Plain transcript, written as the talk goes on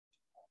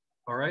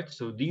All right,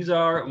 so these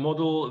are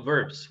modal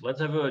verbs. Let's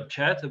have a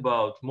chat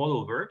about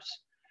modal verbs.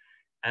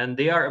 And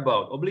they are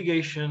about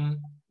obligation,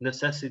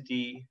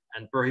 necessity,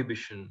 and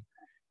prohibition.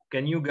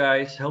 Can you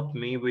guys help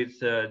me with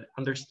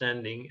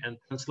understanding and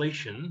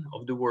translation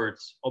of the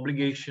words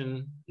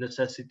obligation,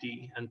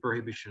 necessity, and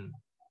prohibition?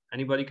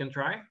 Anybody can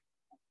try?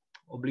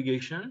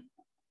 Obligation?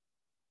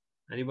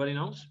 Anybody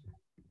knows?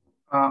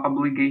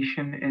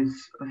 Obligation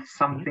is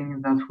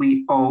something that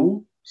we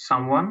owe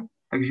someone,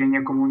 takže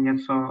někomu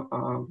něco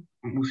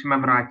musíme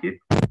vrátit.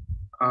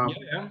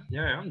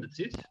 Yeah, that's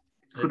it.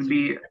 Could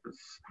be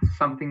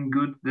something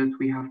good that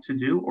we have to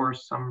do or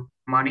some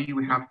money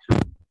we have to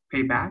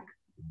pay back.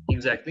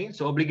 Exactly.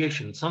 So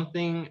obligation,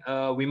 something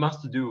we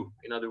must do,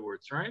 in other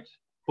words, right?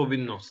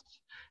 Povinnost.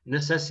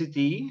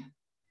 Necessity,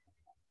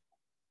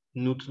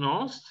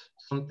 nutnost,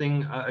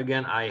 something,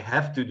 again, I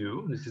have to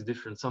do. This is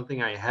different,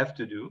 something I have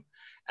to do.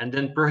 And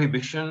then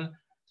prohibition,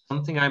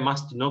 something I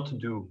must not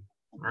do,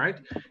 right?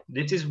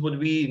 This is what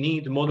we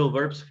need modal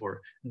verbs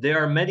for.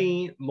 There are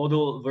many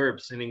modal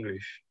verbs in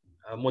English.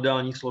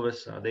 Modální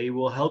slovesa. They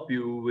will help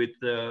you with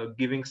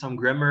giving some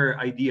grammar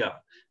idea.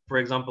 For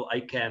example,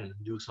 I can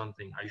do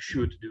something, I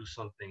should do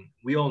something.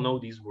 We all know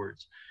these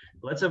words.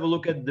 Let's have a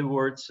look at the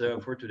words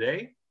for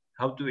today.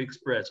 How to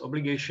express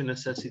obligation,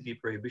 necessity,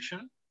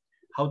 prohibition.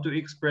 How to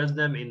express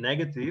them in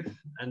negative,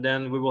 and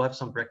then we will have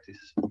some practice.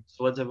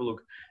 So let's have a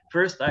look.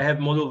 First, I have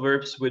modal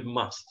verbs with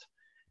must.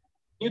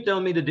 Can you tell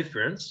me the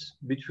difference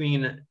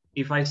between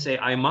if I say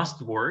I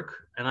must work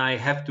and I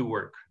have to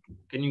work?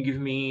 Can you give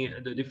me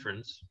the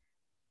difference?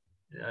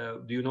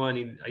 Do you know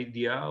any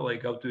idea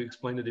like how to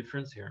explain the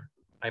difference here?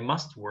 I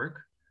must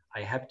work,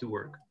 I have to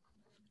work.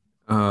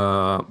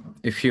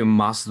 If you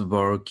must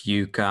work,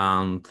 you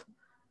can't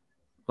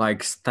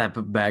like step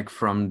back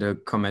from the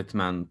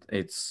commitment.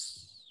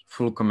 It's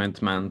full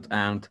commitment.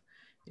 And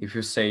if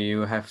you say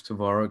you have to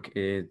work,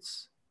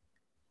 it's,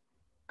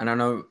 I don't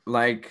know,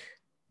 like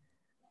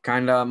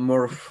kind of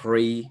more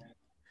free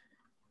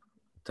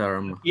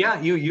term. Yeah,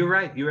 you're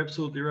right. You're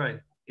absolutely right.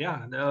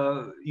 Yeah,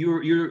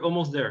 you're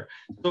almost there.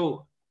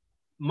 So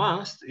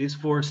must is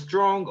for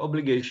strong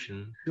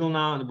obligation,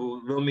 silná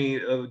nebo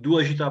velmi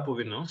důležitá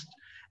povinnost,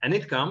 and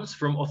it comes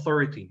from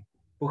authority.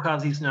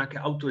 Pochází z nějaké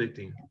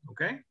autority.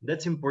 Okay,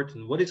 that's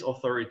important. What is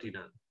authority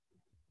then?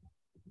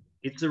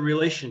 It's a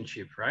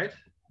relationship, right?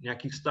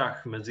 Nějaký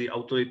vztah mezi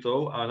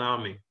autoritou a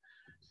námi.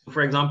 So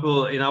for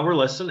example, in our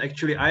lesson,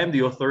 actually, I am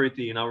the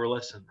authority in our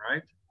lesson,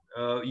 right?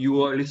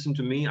 You listen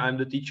to me. I'm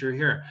the teacher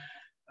here.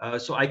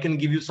 So I can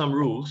give you some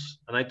rules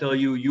and I tell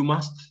you, you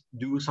must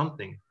do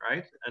something,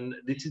 right? And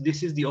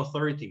this is the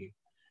authority.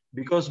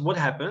 Because what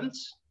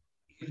happens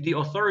if the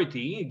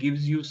authority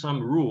gives you some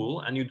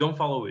rule and you don't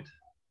follow it?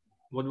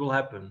 What will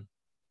happen,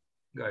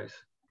 guys?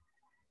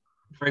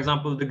 For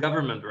example, the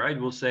government, right,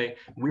 will say,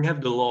 we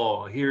have the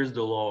law, here's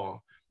the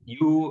law.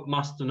 You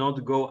must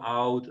not go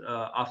out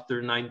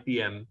after 9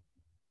 p.m.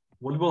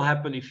 What will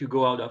happen if you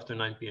go out after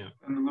 9 p.m.?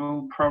 And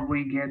we'll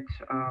probably get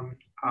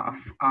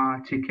a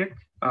ticket,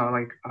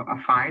 like a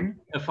fine.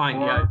 A fine,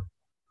 or,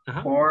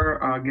 yeah.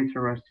 Or get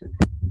arrested.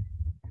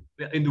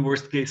 In the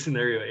worst case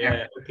scenario,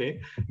 yeah. Okay,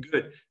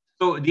 good.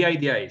 So the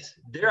idea is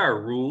there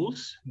are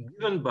rules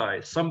given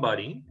by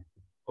somebody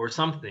or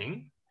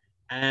something,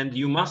 and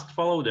you must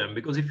follow them,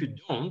 because if you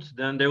don't,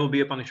 then there will be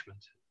a punishment.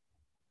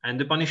 And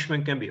the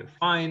punishment can be a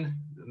fine,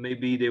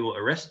 maybe they will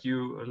arrest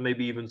you, or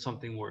maybe even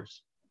something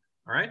worse.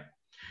 All right?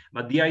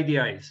 But the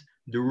idea is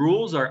the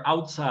rules are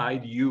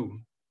outside you,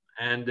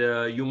 and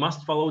you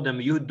must follow them.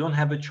 You don't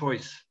have a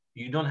choice.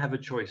 You don't have a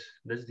choice.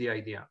 That's the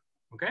idea.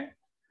 Okay?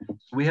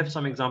 So we have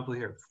some example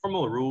here.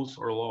 Formal rules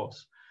or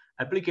laws.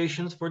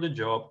 Applications for the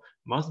job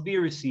must be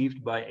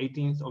received by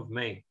 18th of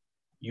May.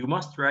 You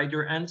must write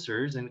your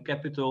answers in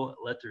capital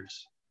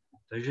letters.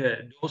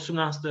 Takže do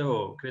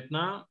 18.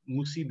 května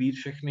musí být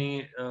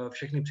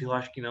všechny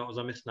přihlášky na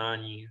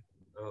zaměstnání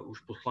už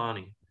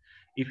poslány.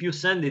 If you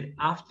send it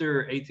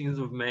after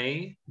 18th of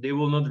May, they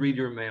will not read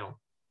your mail.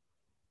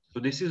 So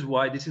this is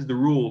why this is the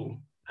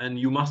rule, and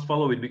you must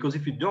follow it, because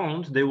if you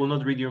don't, they will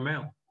not read your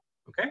mail.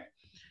 Okay?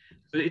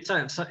 So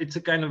it's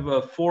a kind of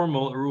a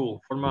formal rule,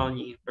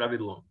 formální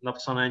pravidlo,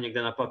 napsané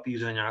někde na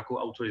papíře nějakou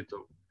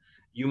autoritou.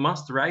 You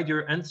must write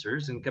your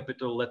answers in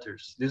capital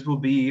letters. This will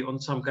be on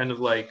some kind of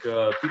like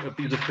a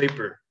piece of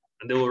paper,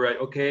 and they will write,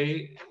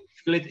 okay,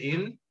 fill it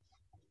in,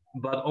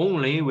 but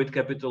only with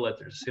capital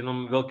letters,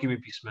 jenom velkými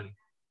písmeny.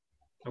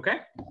 Okay?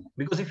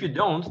 Because if you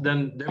don't,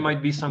 then there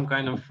might be some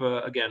kind of,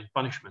 again,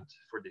 punishment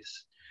for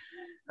this.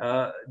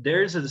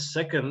 There's a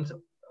second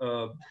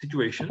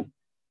situation,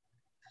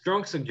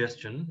 strong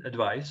suggestion,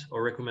 advice,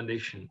 or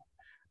recommendation.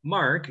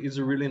 Mark is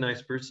a really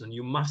nice person.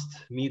 You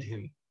must meet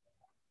him.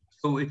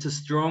 So it's a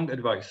strong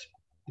advice,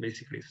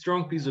 basically.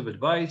 Strong piece of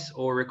advice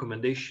or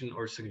recommendation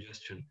or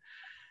suggestion.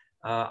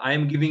 I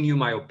am giving you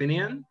my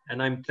opinion,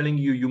 and I'm telling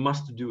you, you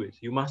must do it.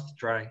 You must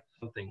try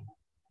something.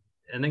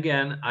 And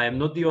again, I am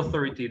not the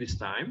authority this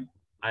time.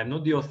 I am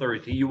not the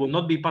authority. You will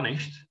not be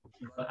punished.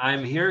 But I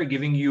am here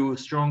giving you a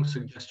strong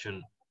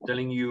suggestion,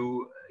 telling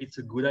you it's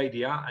a good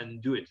idea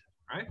and do it,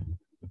 right?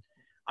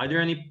 Are there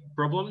any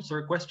problems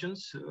or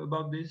questions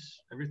about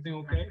this? Everything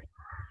okay?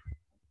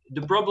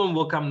 The problem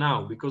will come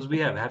now because we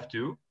have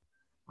to,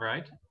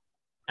 right?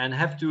 And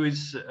have to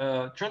is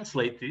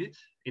translated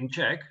in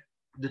Czech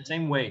the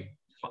same way.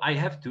 So I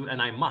have to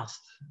and I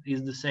must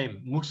is the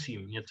same.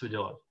 Musím něco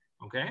dělat,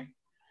 okay?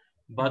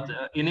 But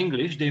in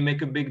English, they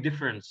make a big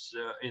difference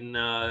in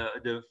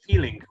the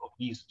feeling of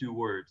these two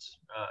words.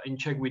 In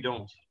Czech, we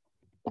don't.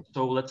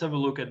 So let's have a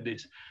look at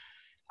this.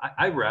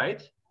 I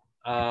write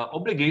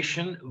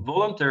obligation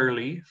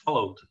voluntarily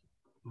followed.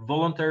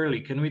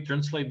 Voluntarily, can we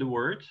translate the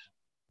word?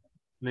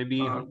 Maybe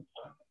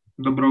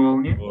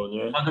Dobrovolně.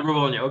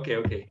 dobrovolně.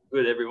 Okay,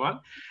 good, everyone.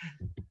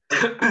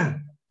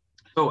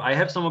 So I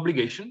have some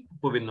obligation,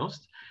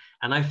 povinnost,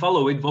 and I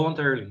follow it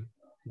voluntarily.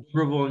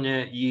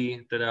 Dobrovolně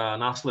ji teda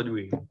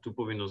následuji, tu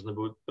povinnost,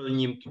 nebo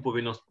plním tu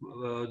povinnost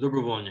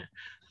dobrovolně.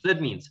 So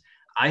that means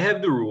I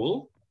have the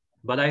rule,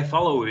 but I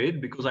follow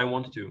it because I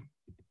want to.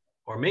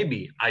 Or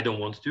maybe I don't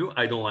want to,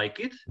 I don't like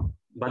it,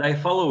 but I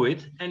follow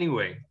it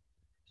anyway.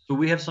 So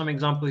we have some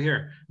example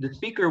here. The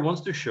speaker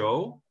wants to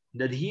show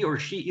that he or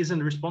she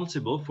isn't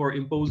responsible for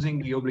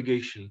imposing the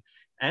obligation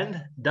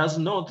and does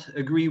not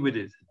agree with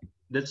it.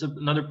 That's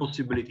another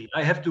possibility.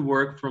 I have to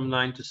work from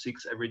 9 to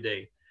 6 every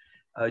day.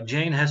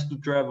 Jane has to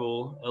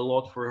travel a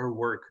lot for her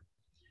work.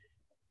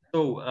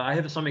 So I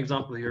have some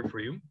example here for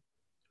you,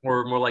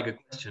 or more like a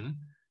question.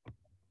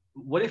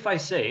 What if I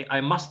say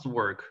I must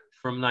work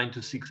from 9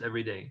 to 6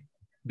 every day?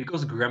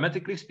 Because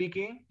grammatically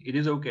speaking, it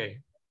is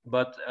okay.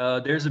 But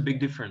there's a big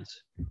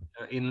difference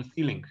in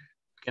feeling.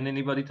 Can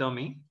anybody tell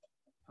me?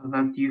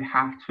 That you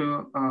have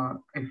to,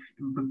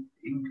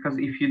 because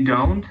if you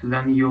don't,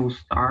 then you'll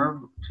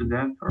starve to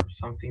death or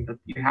something. That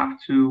you have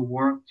to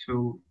work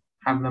to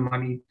have the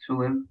money to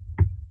live.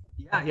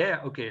 Yeah.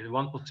 Okay,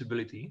 one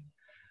possibility.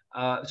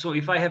 So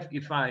if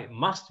I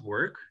must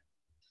work,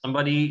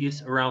 somebody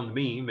is around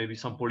me, maybe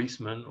some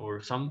policeman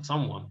or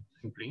someone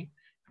simply,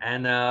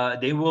 and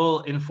they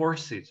will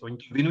enforce it. Oni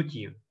to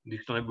vynutí,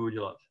 když to nebudu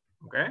dělat.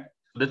 Okay,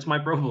 so that's my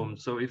problem.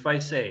 So if I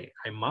say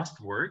I must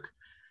work,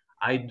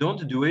 I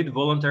don't do it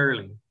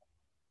voluntarily.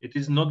 It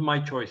is not my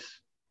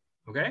choice.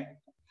 Okay,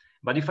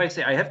 but if I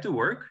say I have to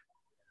work,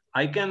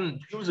 I can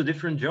choose a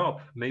different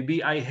job.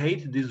 Maybe I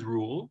hate this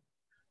rule,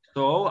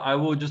 so I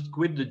will just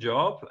quit the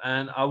job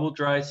and I will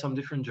try some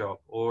different job,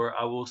 or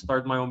I will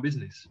start my own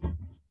business.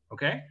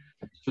 Okay,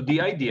 so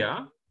the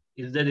idea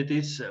is that it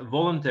is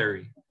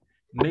voluntary.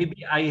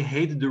 Maybe I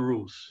hate the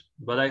rules,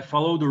 but I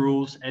follow the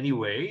rules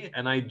anyway,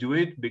 and I do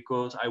it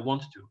because I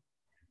want to.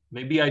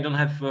 Maybe I don't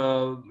have,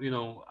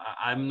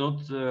 I'm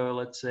not,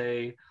 let's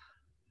say,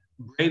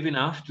 brave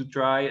enough to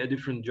try a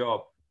different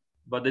job,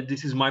 but that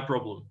this is my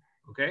problem.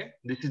 Okay,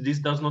 this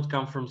does not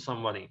come from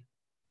somebody.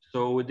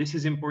 So this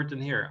is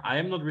important here. I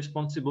am not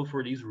responsible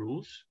for these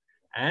rules,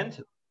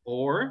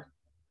 or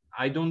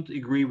I don't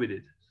agree with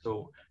it.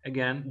 So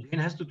again,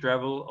 Jane has to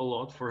travel a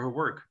lot for her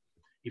work.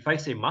 If I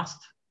say must,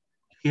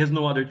 she has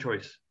no other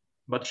choice.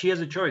 But she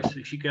has a choice.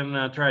 She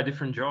can try a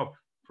different job,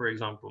 for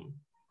example.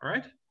 All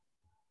right.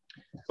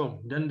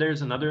 So then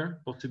there's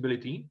another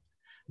possibility.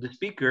 The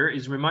speaker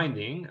is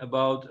reminding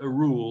about a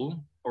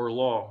rule or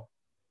law.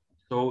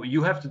 So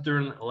you have to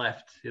turn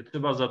left. Je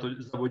třeba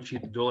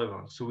zabočit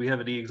doleva. So we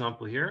have the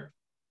example here.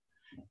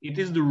 It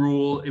is the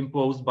rule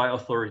imposed by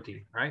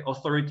authority, right?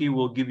 Authority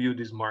will give you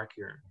this mark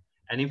here.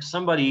 And if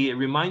somebody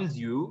reminds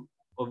you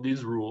of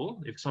this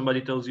rule, if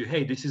somebody tells you,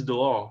 hey, this is the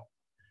law,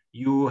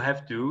 you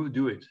have to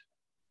do it.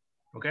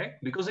 Okay?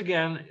 Because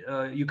again,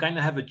 you kind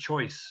of have a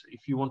choice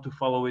if you want to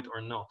follow it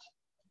or not.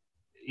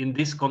 In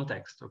this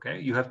context, okay,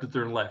 you have to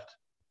turn left.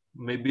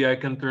 Maybe I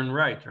can turn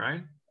right,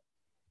 right?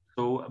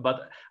 So,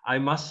 but I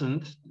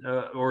mustn't,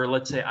 or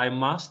let's say I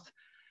must,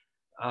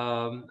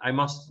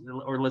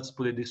 or let's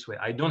put it this way,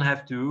 I don't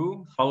have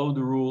to follow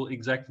the rule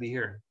exactly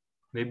here.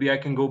 Maybe I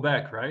can go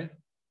back, right?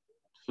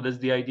 So that's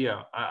the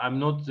idea. I'm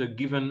not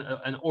given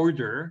an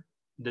order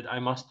that I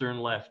must turn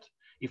left.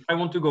 If I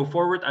want to go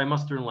forward, I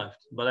must turn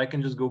left, but I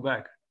can just go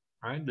back,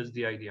 right? That's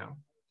the idea.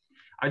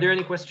 Are there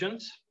any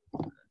questions?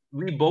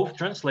 We both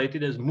translate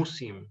it as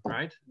musím,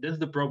 right? That's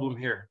the problem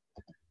here.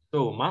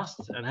 So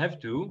must and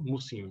have to,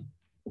 musím.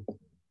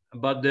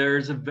 But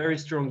there's a very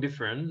strong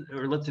difference,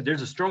 or let's say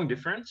there's a strong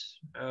difference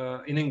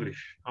in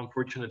English,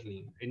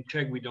 unfortunately. In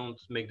Czech, we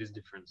don't make this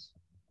difference.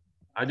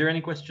 Are there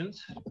any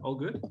questions? All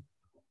good?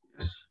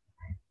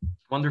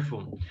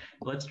 Wonderful.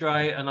 Let's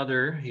try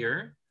another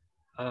here.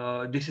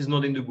 This is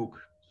not in the book,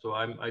 so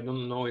I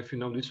don't know if you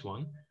know this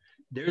one.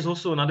 There's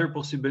also another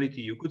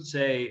possibility. You could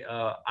say,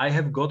 I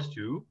have got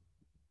to,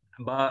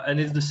 and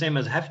it's the same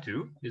as have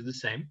to, is the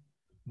same,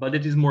 but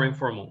it is more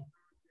informal.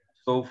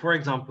 So for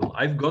example,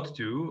 I've got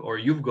to, or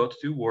you've got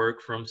to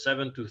work from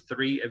 7 to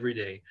 3 every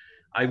day.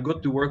 I've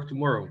got to work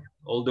tomorrow,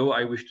 although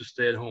I wish to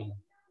stay at home.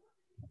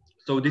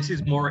 So this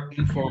is more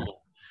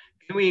informal.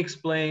 Can we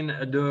explain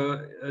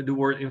the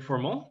word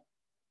informal?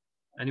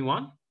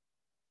 Anyone?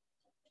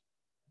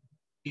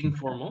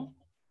 Informal?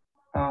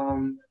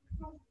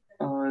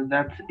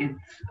 That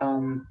it's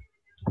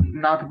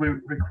not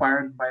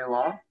required by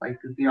law, like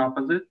the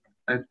opposite,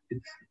 that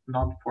it's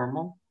not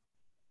formal.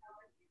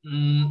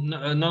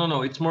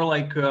 No. It's more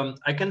like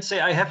I can say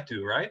I have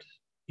to, right?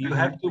 You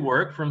have to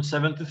work from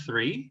 7 to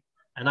 3,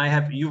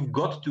 and you've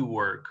got to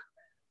work.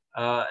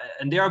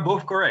 And they are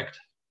both correct.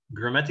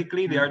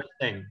 Grammatically, they are the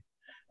same.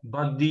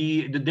 But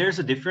there's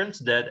a difference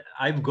that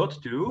I've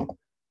got to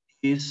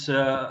is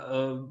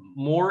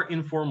more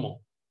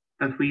informal.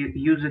 That we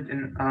use it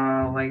in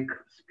like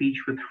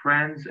speech with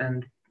friends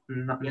and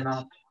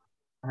not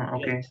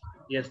okay.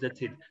 Yes,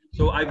 that's it.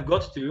 So I've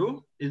got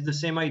to is the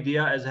same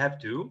idea as have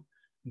to,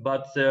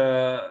 but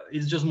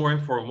it's just more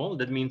informal.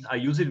 That means I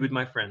use it with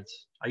my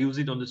friends. I use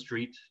it on the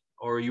street,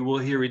 or you will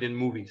hear it in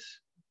movies.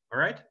 All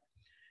right?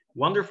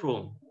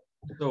 Wonderful.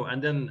 So,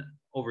 and then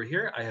over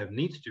here, I have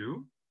need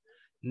to.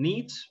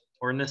 Needs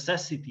or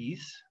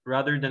necessities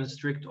rather than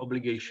strict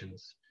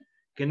obligations.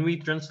 Can we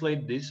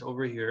translate this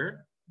over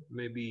here?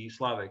 Maybe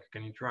Slavek,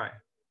 can you try?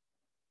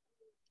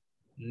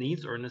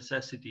 Needs or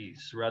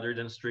necessities rather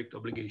than strict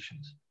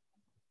obligations.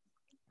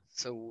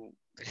 Jsou,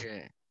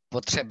 takže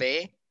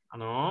potřeby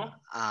ano.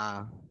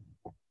 A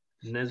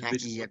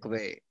nějaký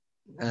jakoby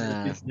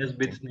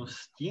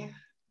nezbytnosti.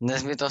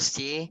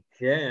 Nezbytnosti.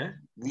 Yeah.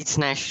 Víc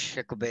než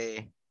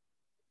jakoby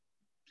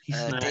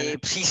ty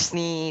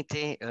přísné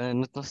ty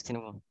nutnosti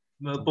nebo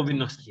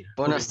povinnosti.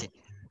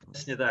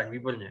 Přesně tak,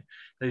 výborně.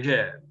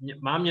 Takže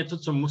mám něco,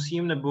 co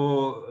musím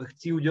nebo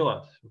chci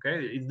udělat.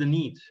 Okay? It's the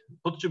need.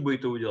 Potřebuji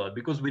to udělat.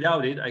 Because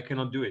without it, I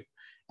cannot do it.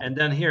 And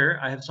then here,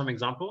 I have some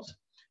examples.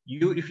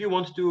 If you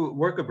want to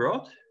work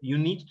abroad, you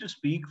need to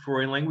speak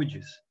foreign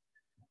languages.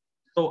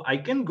 So I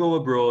can go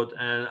abroad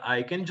and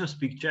I can just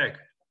speak Czech,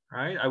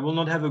 right? I will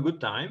not have a good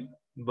time,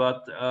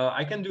 but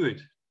I can do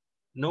it.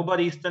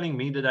 Nobody is telling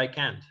me that I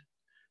can't.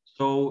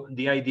 So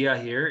the idea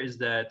here is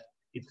that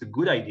it's a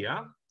good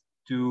idea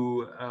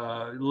to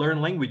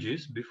learn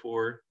languages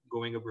before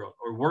going abroad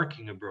or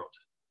working abroad,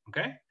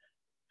 okay?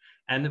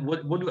 And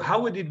how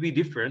would it be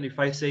different if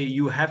I say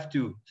you have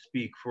to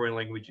speak foreign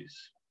languages?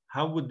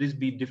 How would this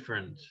be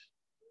different?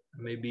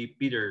 Maybe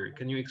Peter,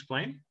 can you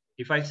explain?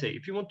 If I say,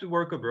 if you want to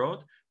work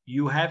abroad,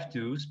 you have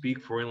to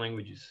speak foreign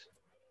languages.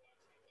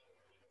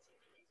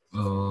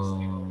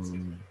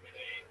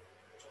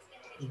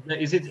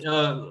 Is it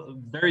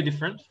very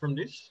different from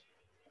this?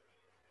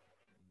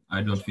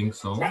 I don't think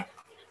so.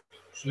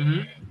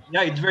 Mm-hmm.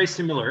 Yeah, it's very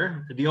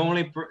similar. The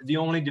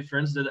only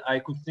difference that I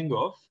could think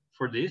of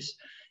for this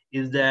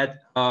is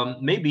that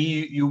maybe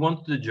you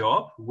want the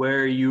job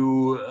where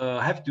you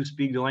have to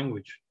speak the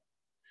language,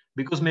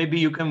 because maybe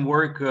you can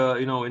work,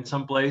 in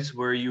some place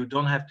where you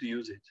don't have to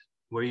use it,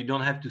 where you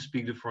don't have to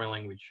speak the foreign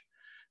language.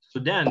 So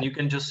then you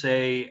can just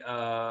say,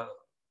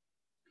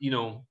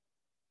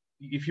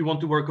 if you want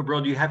to work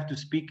abroad, you have to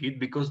speak it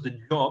because the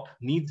job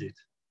needs it.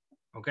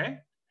 Okay.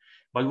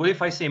 But what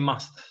if I say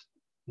must?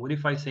 What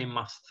if I say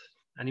must?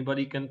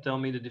 Anybody can tell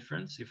me the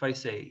difference? If I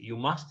say you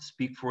must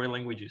speak foreign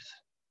languages.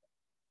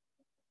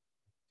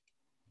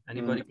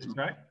 Anybody can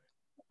try?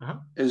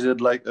 Is it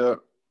like a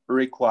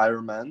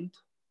requirement?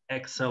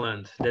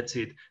 Excellent. That's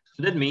it.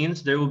 So that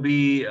means there will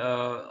be,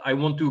 I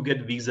want to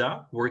get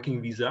visa,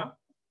 working visa,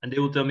 and they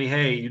will tell me,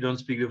 hey, you don't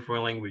speak the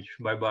foreign language.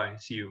 Bye-bye.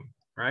 See you.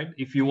 Right?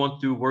 If you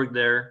want to work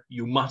there,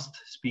 you must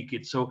speak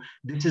it. So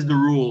this is the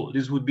rule.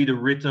 This would be the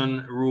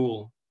written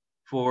rule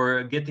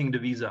for getting the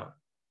visa.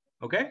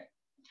 Okay?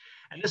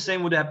 And the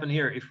same would happen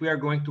here. If we are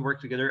going to work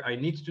together, I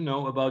need to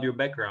know about your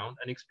background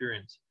and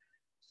experience.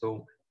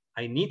 So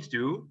I need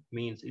to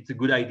means it's a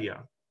good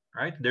idea,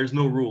 right? There's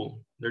no rule.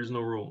 There's no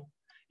rule.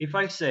 If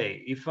I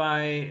say, if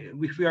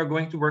we are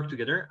going to work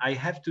together, I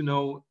have to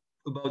know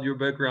about your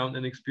background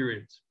and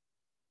experience.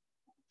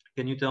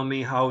 Can you tell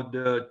me how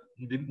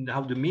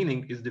the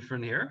meaning is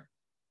different here?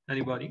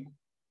 Anybody?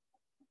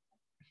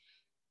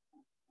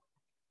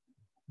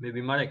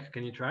 Maybe Marek,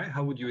 can you try?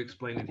 How would you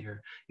explain it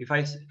here?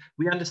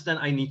 We understand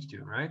I need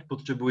to, right?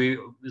 Potřebuji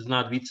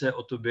znát více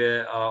o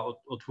tobě a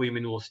o tvojí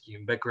minulosti.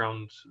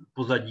 Background,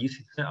 pozadí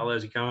sice, ale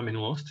říkáme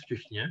minulost v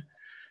češtině.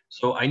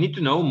 So I need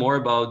to know more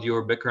about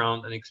your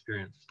background and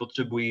experience.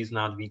 Potřebuji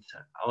znát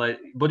více. Ale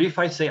what if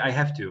I say I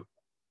have to?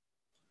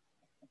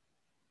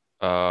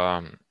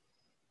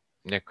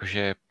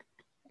 Jakože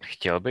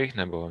chtěl bych,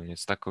 nebo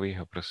něco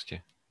takového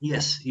prostě.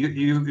 Yes,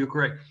 you're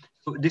correct.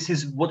 So this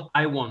is what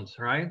I want,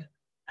 right?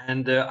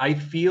 And I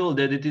feel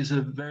that it is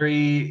a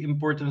very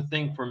important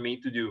thing for me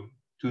to do,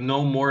 to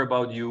know more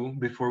about you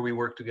before we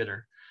work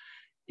together.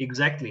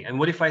 Exactly. And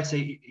what if I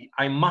say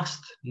I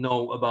must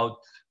know about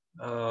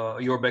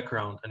your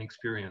background and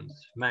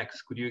experience?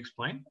 Max, could you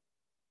explain?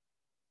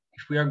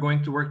 If we are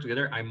going to work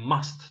together, I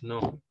must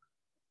know.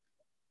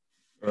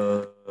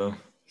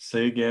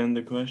 Say again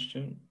the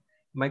question.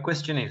 My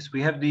question is,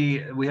 we have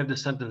the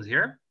sentence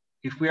here.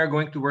 If we are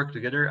going to work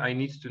together, I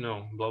need to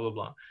know, blah, blah,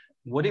 blah.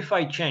 What if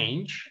I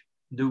change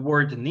the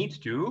word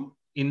need to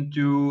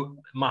into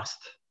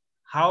must?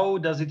 How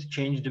does it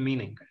change the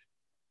meaning?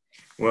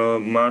 Well,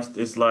 must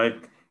is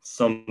like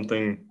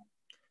something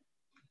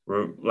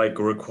like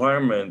a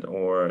requirement,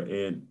 or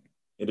it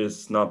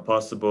is not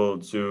possible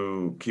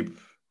to keep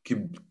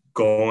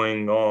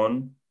going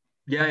on.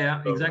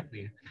 Yeah,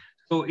 exactly.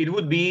 So it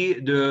would be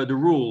the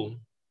rule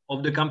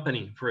of the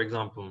company, for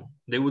example.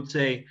 They would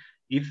say,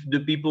 if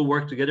the people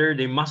work together,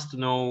 they must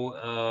know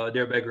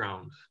their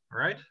background,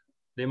 right?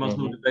 They must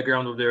know the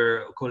background of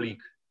their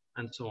colleague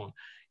and so on.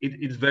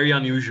 It's very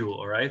unusual,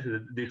 all right,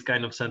 this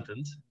kind of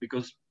sentence,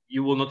 because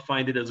you will not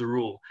find it as a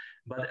rule.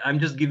 But I'm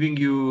just giving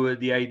you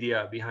the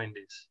idea behind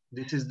this.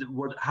 This is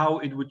how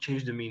it would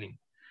change the meaning.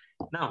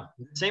 Now,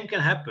 the same can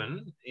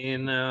happen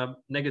in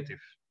negative.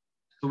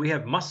 So we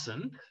have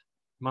mustn't.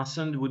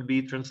 Mustn't would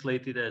be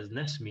translated as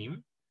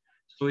nesmím.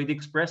 So it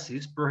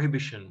expresses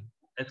prohibition.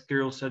 As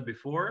Kirill said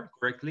before,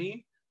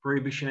 correctly,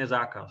 prohibition is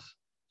zákaz.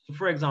 So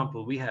for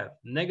example, we have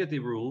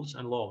negative rules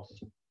and laws.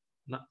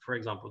 For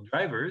example,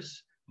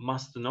 drivers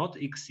must not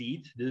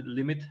exceed the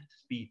limit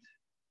speed.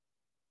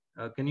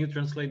 Can you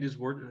translate this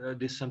word,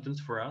 this sentence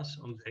for us,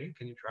 Ondřej?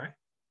 Can you try?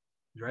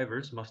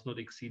 Drivers must not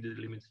exceed the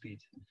limit speed.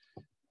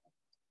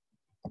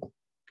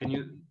 Can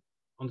you,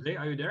 Ondřej,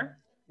 are you there?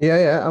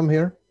 Yeah, I'm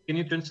here. Can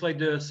you translate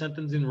the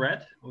sentence in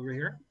red over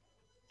here?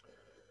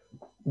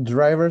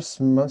 Drivers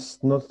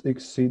must not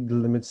exceed the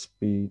limit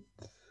speed.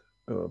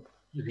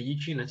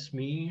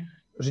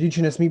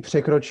 Řidiči nesmí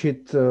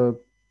překročit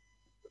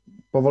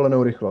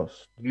povolenou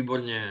rychlost.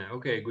 Výborně,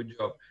 okay, good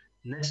job.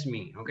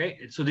 Nesmí, okay?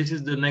 So this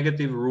is the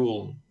negative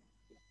rule.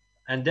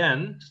 And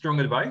then, strong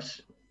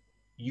advice,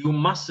 you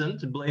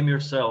mustn't blame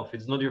yourself.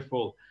 It's not your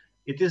fault.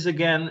 It is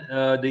again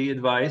the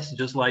advice,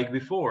 just like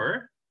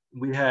before,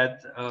 we had,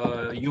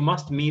 you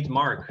must meet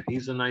Mark.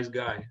 He's a nice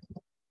guy,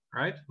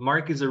 right?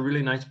 Mark is a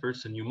really nice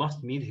person. You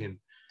must meet him.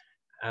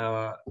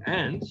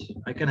 And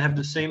I can have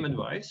the same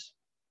advice,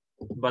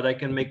 but I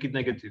can make it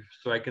negative.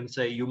 So I can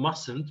say, you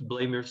mustn't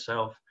blame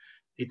yourself.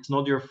 It's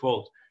not your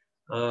fault.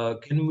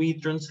 Can we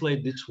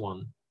translate this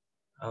one?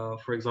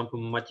 For example,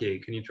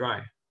 Matěj, can you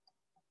try?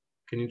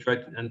 Can you try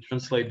and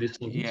translate this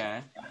one?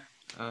 Yeah.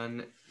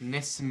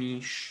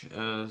 Nesmíš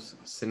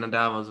si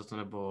nadávat za to,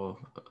 nebo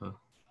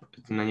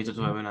není to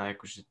tvoje vina,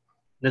 jakože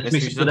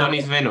nesmíš za to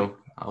mít vinu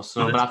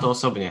a brát to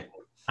osobně.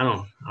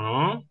 Ano,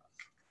 ano.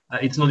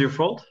 It's not your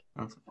fault?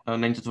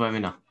 Není to tvoje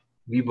vina.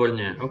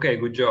 Výborně. Okay,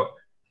 good job.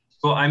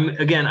 So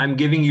I'm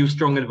giving you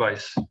strong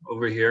advice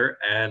over here,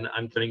 and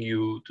I'm telling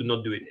you to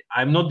not do it.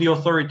 I'm not the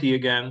authority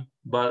again,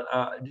 but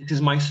this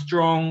is my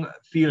strong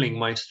feeling,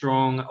 my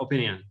strong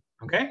opinion.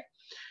 Okay,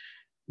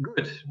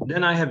 good.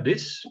 Then I have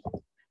this,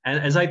 and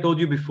as I told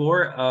you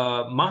before,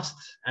 must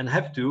and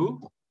have to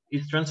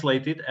is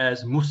translated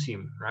as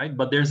musím, right?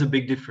 But there's a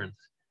big difference.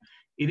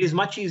 It is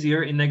much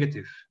easier in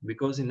negative,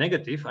 because in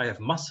negative I have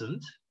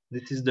mustn't.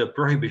 This is the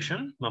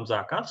prohibition, mám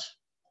zákaz.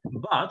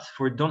 But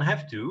for don't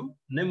have to,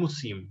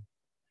 nemusím.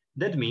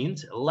 That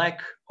means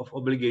lack of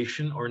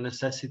obligation or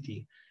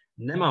necessity.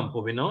 Nemám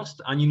povinnost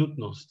ani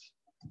nutnost.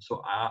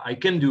 So I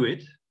can do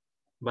it,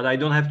 but I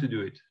don't have to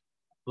do it.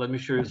 Let me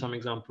show you some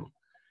example.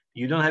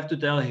 You don't have to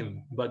tell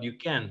him, but you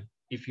can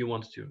if you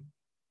want to.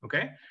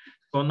 Okay?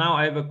 So now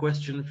I have a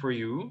question for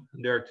you.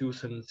 There are two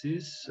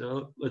sentences.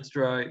 Let's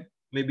try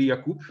maybe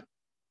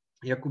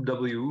Jakub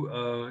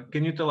W.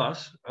 Can you tell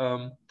us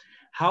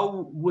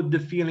how would the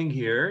feeling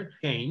here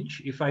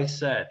change if I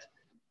said,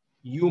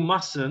 you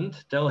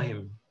mustn't tell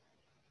him?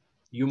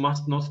 You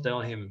must not tell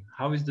him.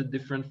 How is that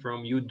different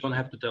from you don't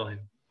have to tell him?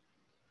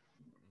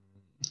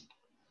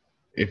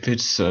 If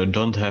it's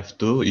don't have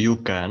to, you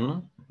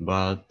can,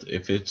 but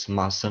if it's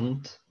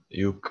mustn't,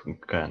 you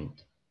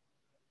can't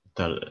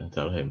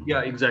tell him.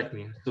 Yeah,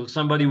 exactly. So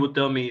somebody would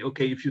tell me,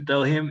 okay, if you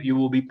tell him, you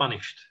will be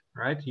punished,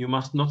 right? You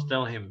must not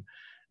tell him.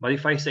 But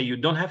if I say you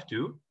don't have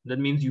to, that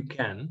means you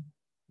can,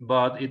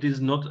 but it is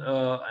not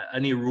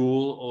any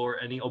rule or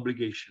any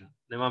obligation.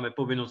 Nemáme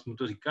povinnost mu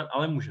to říkat,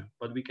 ale můžeme,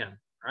 but we can,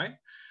 right?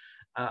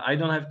 I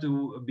don't have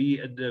to be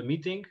at the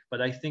meeting,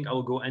 but I think I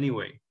will go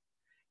anyway.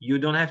 You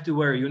don't have to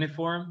wear a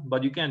uniform,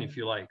 but you can if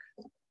you like.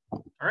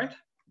 All right?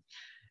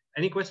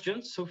 Any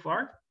questions so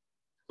far?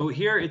 So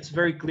here it's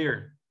very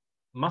clear.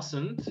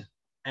 Mustn't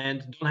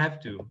and don't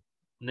have to.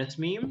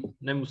 Nesmím,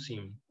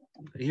 nemusím.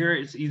 Here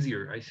it's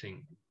easier, I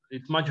think.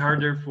 It's much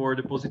harder for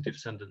the positive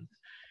sentence.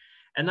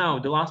 And now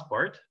the last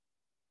part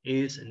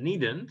is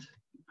needn't.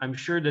 I'm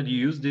sure that you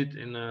used it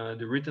in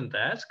the written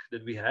task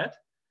that we had.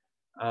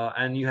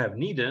 And you have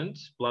needn't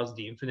plus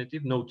the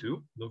infinitive, no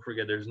to. Don't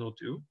forget there's no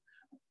to.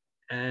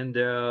 And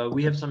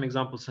we have some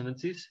example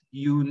sentences.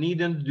 You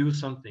needn't do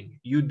something.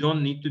 You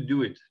don't need to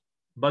do it,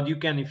 but you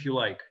can if you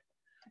like.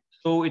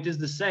 So it is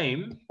the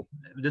same.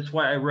 That's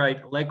why I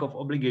write lack of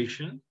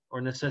obligation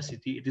or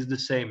necessity. It is the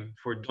same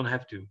for don't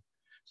have to.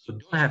 So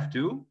don't have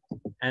to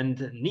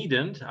and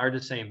needn't are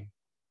the same.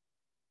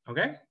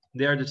 Okay?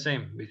 They are the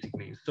same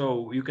basically.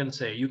 So you can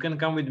say, you can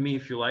come with me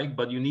if you like,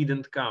 but you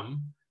needn't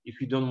come if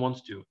you don't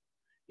want to.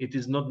 It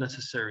is not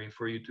necessary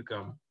for you to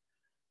come.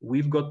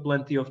 We've got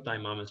plenty of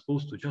time. Máme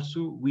spoustu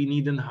času. We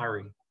needn't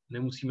hurry.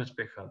 Nemusíme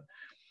spěchat.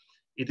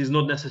 It is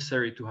not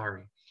necessary to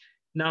hurry.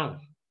 Now,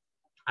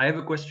 I have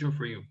a question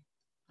for you.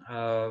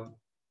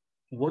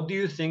 What do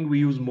you think we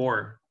use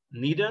more?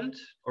 Needn't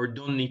or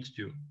don't need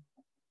to?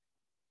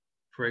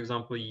 For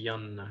example,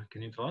 Jan,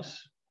 can you tell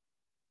us?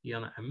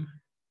 Jan M.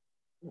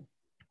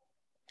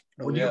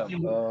 What do you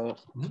think?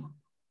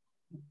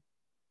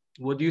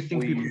 What do you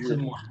think people say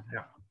more?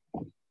 Yeah.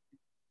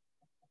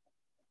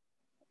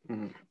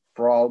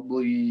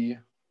 Probably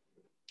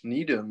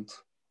needn't,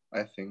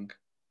 I think.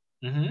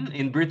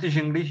 In British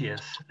English,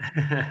 yes,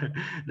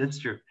 that's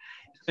true.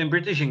 So in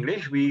British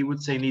English, we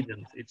would say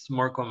needn't. It's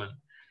more common.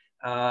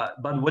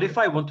 But what if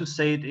I want to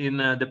say it in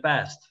the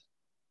past?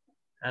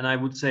 And I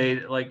would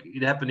say, like,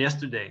 it happened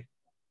yesterday.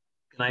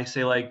 Can I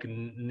say, like,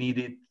 need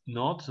it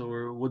not?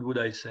 Or what would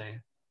I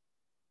say?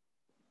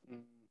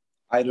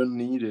 I don't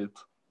need it.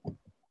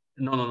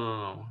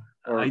 No.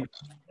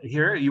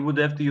 Here, you would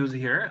have to use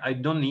here. I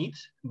don't need,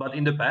 but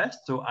in the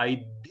past. So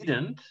I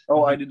didn't.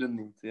 Oh, I didn't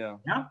need, yeah.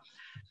 Yeah.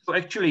 So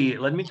actually,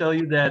 let me tell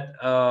you that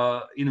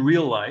in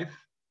real life,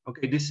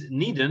 okay, this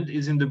needn't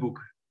is in the book.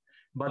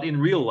 But in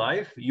real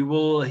life, you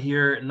will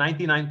hear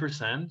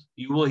 99%,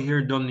 you will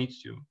hear don't need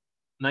to,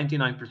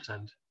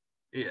 99%.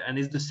 And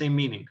it's the same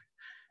meaning.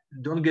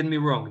 Don't get me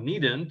wrong,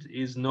 needn't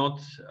is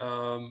not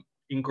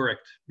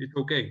incorrect. It's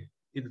okay.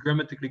 It's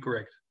grammatically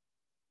correct.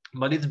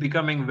 But it's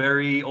becoming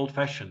very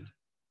old-fashioned.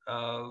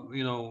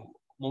 You know,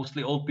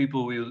 mostly old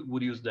people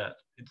would use that.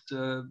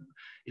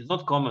 It's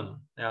not common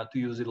to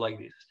use it like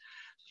this.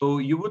 So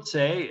you would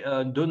say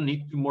don't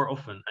need to more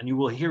often, and you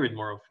will hear it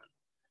more often.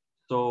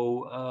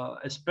 So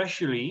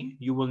especially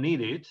you will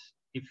need it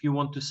if you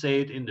want to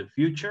say it in the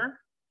future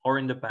or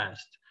in the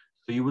past.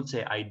 So you would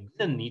say I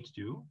didn't need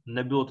to,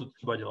 nebylo to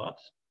třeba dělat,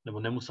 nebo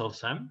nemusel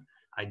jsem.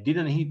 I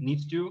didn't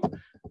need to,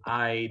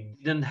 I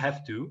didn't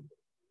have to,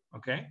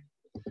 okay?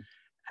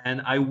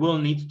 And I will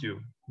need to,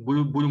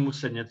 budu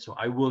muset něco,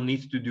 I will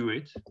need to do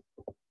it,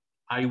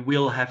 I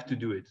will have to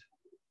do it.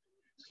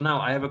 So now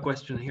I have a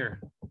question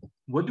here.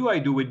 What do I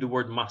do with the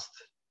word must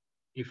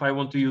if I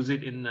want to use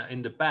it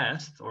in the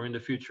past or in the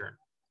future?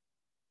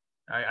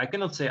 I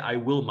cannot say I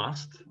will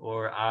must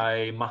or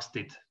I must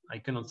it. I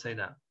cannot say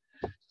that.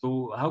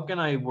 So how can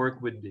I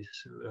work with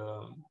this?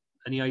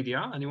 Any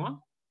idea, anyone?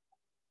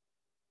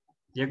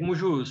 Jak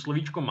můžu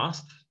slovíčko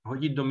must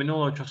hodit do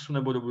minulého času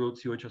nebo do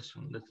budoucího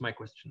času? That's my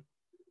question.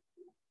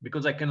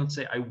 Because I cannot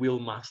say I will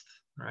must,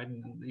 right?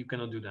 You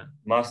cannot do that.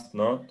 Must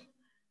not.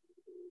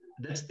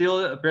 That's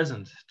still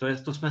present.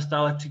 To jsme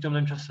stále v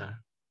přítomném čase.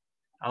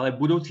 Ale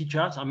budoucí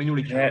čas a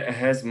minulý čas.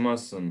 Has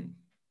mustn't.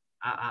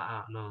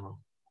 No.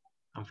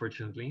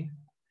 Unfortunately.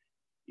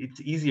 It's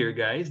easier,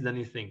 guys, than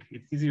you think.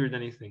 It's easier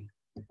than you think.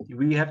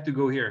 We have to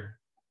go here.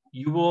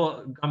 You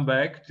will come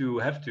back to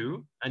have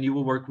to, and you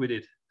will work with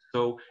it.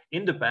 So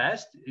in the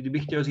past,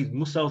 kdybych chtěl říct,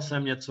 musel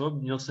jsem něco,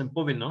 měl jsem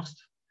povinnost,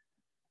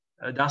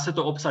 dá se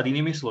to obsat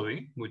jinými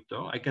slovy, buď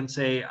to. I can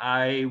say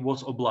I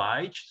was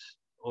obliged,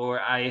 or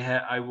I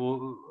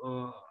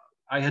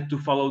had to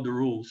follow the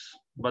rules,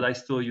 but I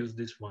still use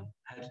this one,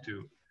 had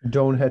to.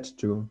 Don't had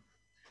to.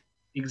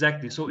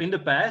 Exactly. So in the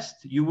past,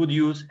 you would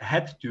use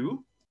had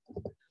to.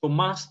 So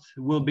must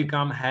will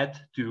become had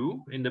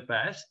to in the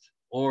past,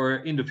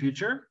 or in the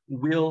future,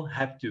 will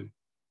have to.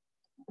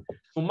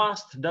 So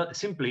must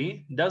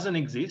simply doesn't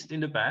exist in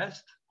the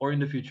past or in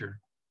the future.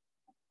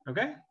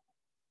 Okay?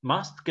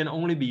 Must can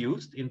only be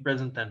used in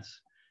present tense.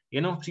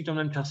 Jenom v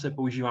přítomném čase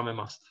používáme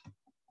must.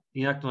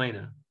 Jinak to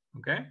nejde.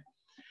 Okay?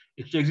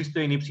 Ještě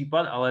existuje jiný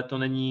případ, ale to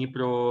není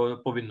pro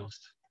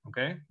povinnost.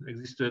 Okay?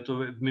 Existuje to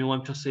v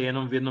minulém čase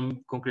jenom v jednom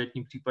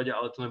konkrétním případě,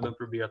 ale to nebudeme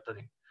probírat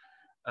tady.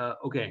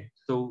 Okay,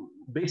 so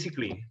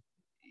basically,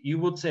 you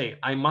would say,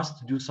 I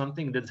must do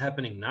something that's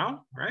happening now,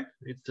 right?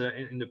 It's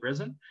in the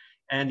present.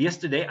 And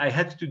yesterday I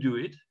had to do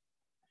it.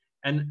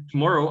 And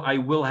tomorrow I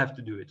will have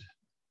to do it.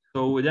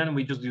 So then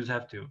we just use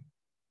have to.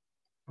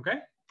 Okay?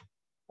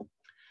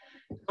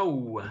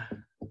 So,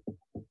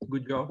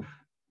 good job.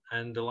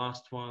 And the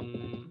last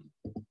one,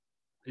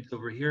 it's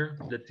over here.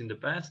 That's in the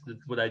past.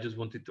 That's what I just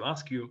wanted to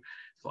ask you.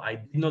 So I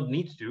did not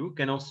need to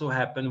can also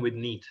happen with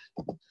need.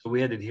 So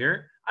we had it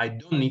here. I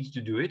don't need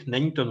to do it.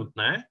 Není to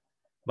nutné.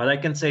 But I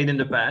can say it in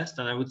the past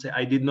and I would say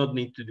I did not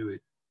need to do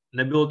it.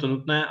 Nebylo to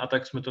nutné a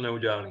tak jsme to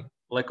neudělali.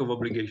 Lack of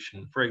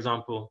obligation. For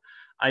example,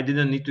 I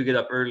didn't need to get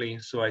up early,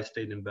 so I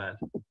stayed in bed.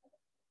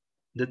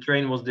 The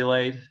train was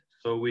delayed,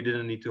 so we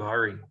didn't need to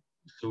hurry.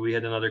 So we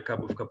had another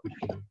cup of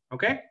cappuccino.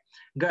 Okay?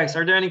 Guys,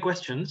 are there any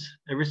questions?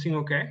 Everything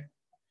okay?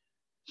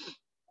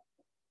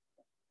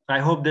 I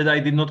hope that I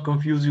did not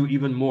confuse you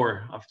even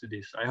more after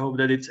this. I hope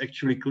that it's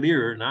actually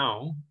clearer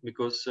now,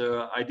 because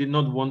I did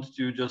not want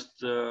to just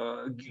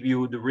give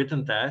you the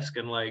written task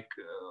and like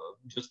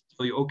just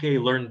tell you, okay,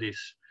 learn this.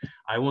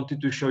 I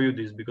wanted to show you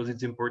this because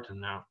it's important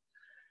now.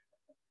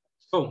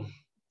 So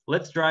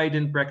let's try it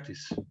in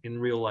practice, in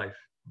real life,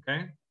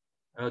 okay?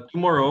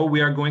 Tomorrow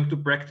we are going to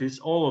practice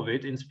all of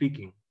it in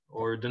speaking,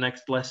 or the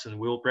next lesson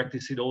we will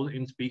practice it all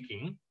in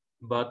speaking.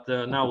 But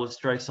now let's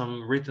try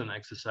some written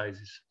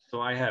exercises.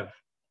 So I have,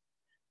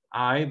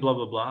 I, blah,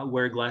 blah, blah,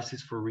 wear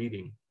glasses for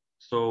reading.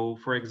 So,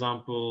 for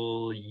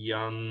example,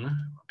 Jan,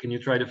 can you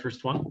try the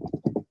first one?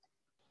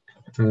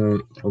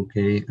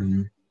 Okay.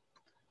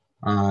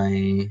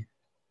 I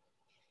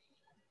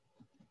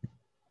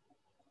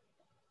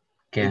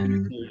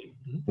can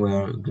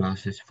wear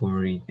glasses for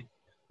reading.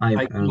 I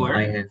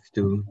have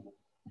to.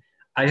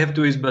 I have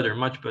to is better,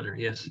 much better,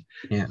 yes.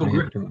 Yeah, So I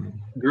have to.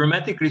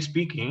 grammatically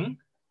speaking,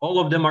 all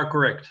of them are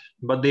correct,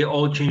 but they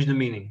all change the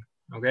meaning,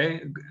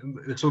 okay?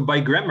 So by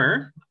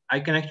grammar, I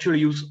can actually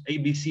use A,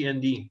 B, C,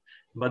 and D,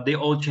 but they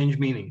all change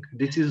meaning.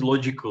 This is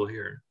logical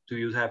here to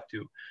use have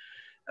to.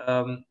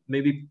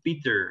 Maybe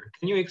Peter,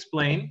 can you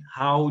explain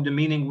how the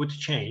meaning would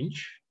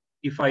change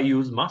if I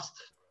use must?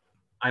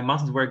 I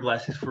must wear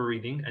glasses for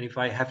reading, and if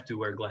I have to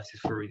wear glasses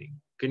for reading.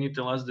 Can you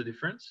tell us the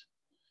difference?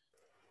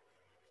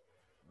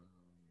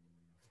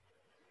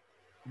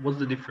 What's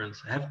the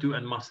difference? Have to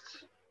and must.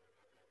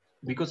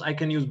 Because I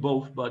can use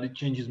both, but it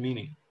changes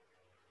meaning.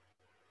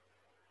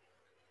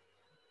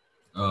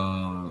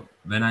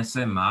 When I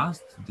say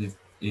must,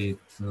 it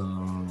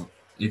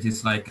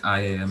is like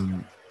I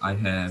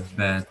have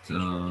bad.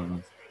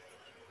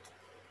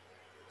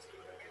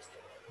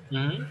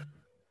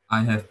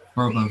 I have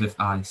problem with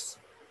eyes.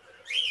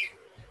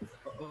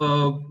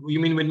 You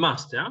mean with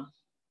must, yeah?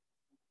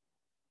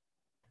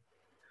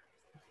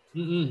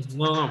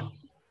 No.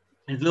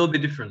 It's a little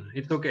bit different.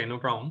 It's okay, no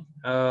problem.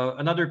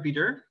 Another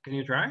Peter, can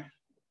you try?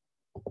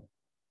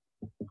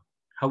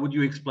 How would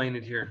you explain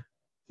it here?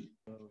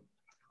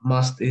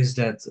 Must is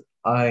that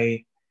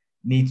I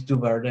need to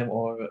wear them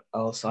or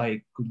else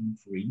I couldn't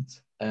read,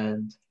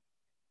 and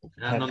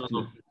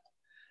no.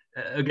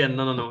 Again,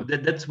 no.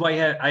 That's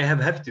why I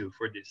have to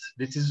for this.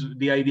 This is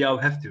the idea of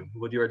have to,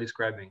 what you are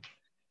describing.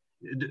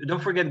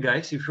 Don't forget,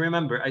 guys, if you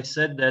remember, I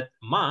said that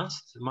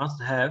must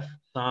have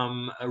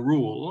some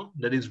rule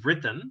that is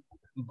written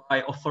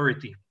by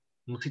authority.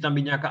 Musí tam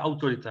být nějaká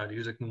autorita,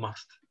 když řeknu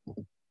must.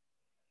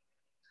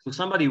 So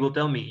somebody will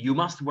tell me, you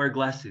must wear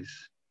glasses.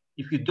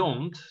 If you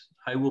don't,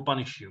 I will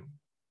punish you.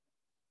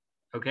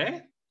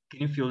 Okay?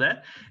 Can you feel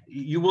that?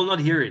 You will not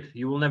hear it.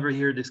 You will never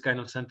hear this kind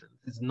of sentence.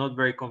 It's not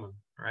very common,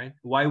 right?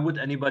 Why would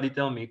anybody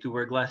tell me to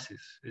wear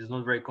glasses? It's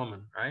not very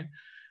common, right?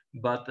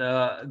 But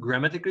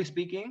grammatically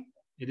speaking,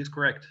 it is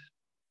correct.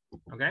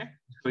 Okay?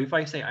 So if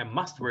I say I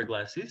must wear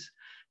glasses,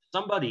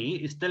 somebody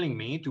is telling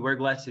me to wear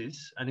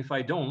glasses, and if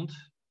I don't,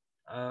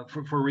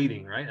 for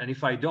reading, right? And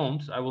if I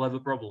don't, I will have a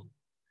problem.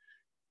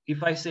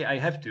 If I say I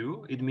have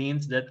to, it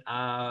means that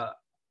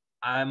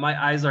my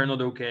eyes are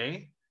not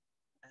okay,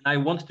 and I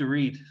want to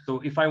read. So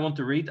if I want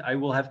to read, I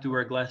will have to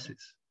wear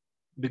glasses,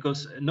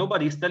 because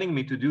nobody is telling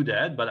me to do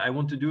that, but I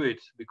want to do it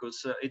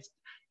because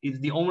it's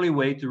the only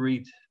way to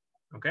read.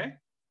 Okay?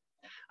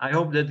 I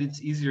hope that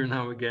it's easier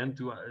now again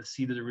to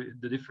see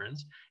the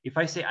difference. If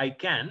I say I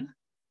can,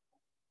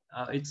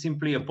 it's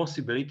simply a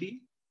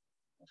possibility.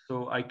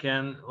 So I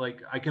can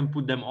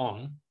put them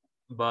on,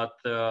 but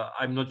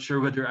I'm not sure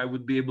whether I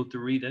would be able to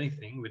read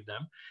anything with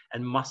them.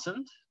 And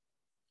mustn't.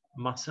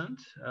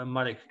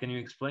 Marek, can you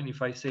explain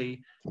if I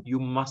say you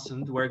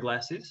mustn't wear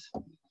glasses?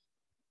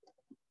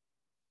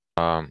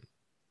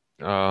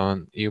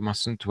 You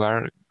mustn't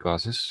wear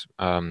glasses.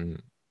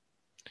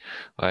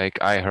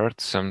 Like I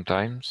heard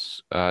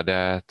sometimes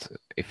that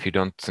if you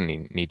don't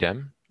need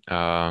them,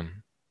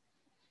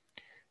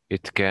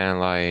 it can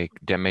like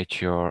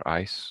damage your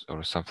eyes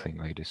or something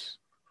like this.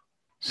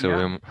 So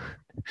yeah.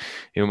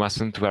 you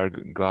mustn't wear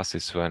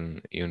glasses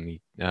when you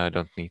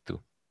don't need to.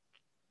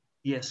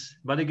 Yes,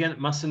 but again,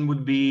 mustn't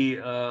would be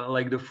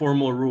like the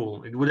formal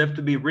rule. It would have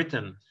to be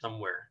written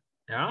somewhere.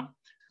 Yeah.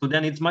 So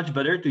then it's much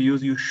better to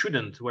use you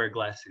shouldn't wear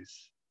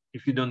glasses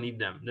if you don't need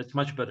them. That's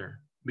much better.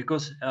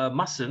 Because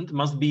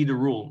must be the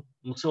rule.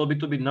 Muselo by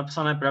to být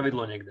napsané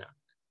pravidlo někde.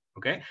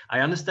 Okay? I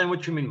understand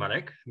what you mean,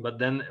 Marek, but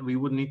then we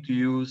would need to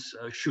use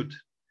should.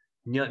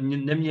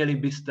 Neměli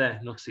byste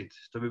nosit.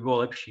 To by bylo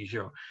lepší, že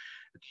jo?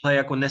 Tohle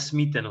jako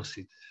nesmíte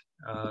nosit.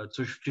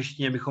 Což v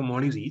češtině bychom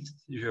mohli říct,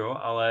 že jo?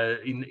 Ale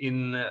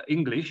in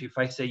English, if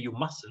I say you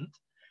mustn't,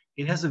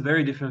 it has a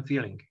very different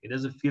feeling. It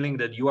has a feeling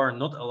that you are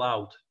not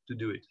allowed to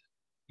do it.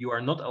 You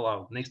are not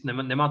allowed.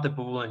 Nemáte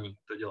povolení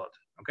to dělat.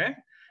 Okay?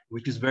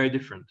 Which is very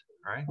different.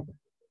 Right,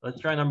 let's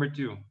try number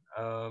 2.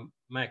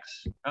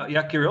 Max.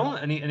 Yeah, Kirill,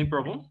 any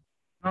problem?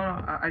 No,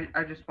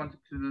 I just wanted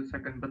to do the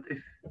second, but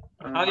if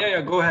yeah,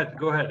 go ahead,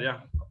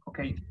 yeah.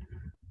 Okay,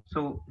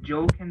 so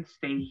Joe can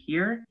stay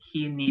here.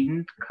 He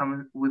needn't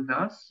come with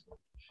us.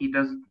 He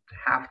doesn't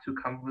have to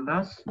come with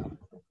us,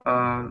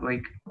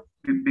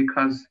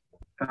 because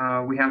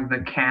we have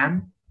the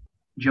can.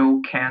 Joe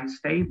can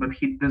stay, but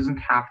he doesn't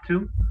have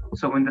to.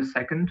 So in the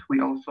second,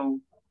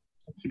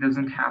 he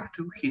doesn't have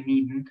to. He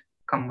needn't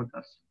come with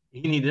us.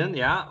 He needn't,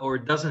 yeah, or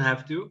doesn't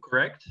have to,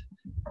 correct.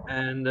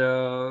 And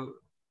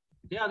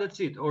yeah,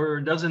 that's it.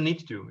 Or doesn't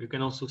need to. You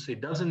can also say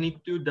doesn't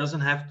need to, doesn't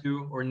have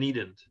to, or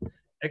needn't.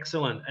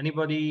 Excellent.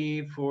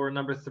 Anybody for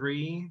number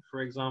 3?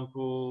 For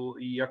example,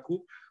 Jakub,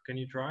 can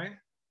you try?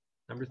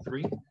 Number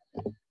 3.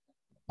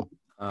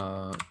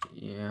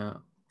 Yeah.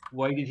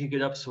 Why did he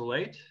get up so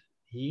late?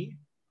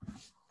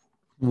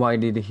 Why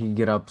did he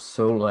get up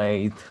so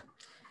late?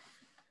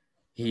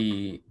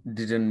 He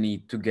didn't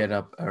need to get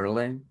up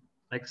early.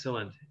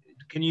 Excellent.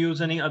 Can you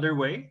use any other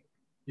way?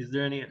 Is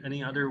there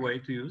any other way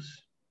to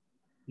use?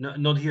 No,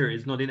 not here.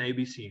 It's not in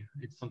ABC.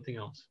 It's something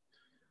else.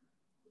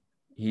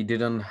 He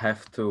didn't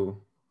have to.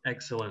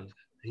 Excellent.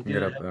 He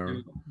didn't have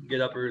to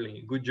get up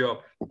early. Good job.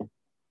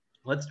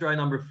 Let's try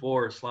number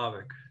 4,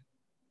 Slavik.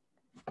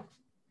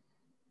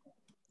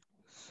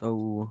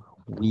 So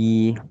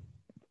we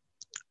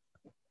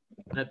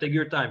Now take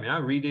your time, yeah?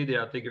 Read it,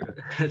 yeah, take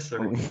your...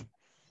 Sorry.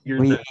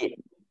 we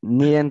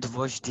needn't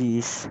wash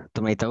these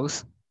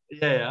tomatoes.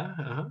 Yeah, yeah.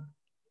 Uh-huh.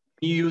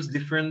 You use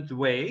different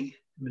way,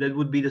 that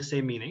would be the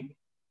same meaning.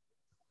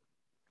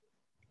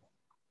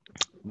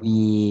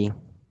 We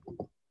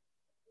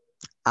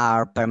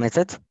are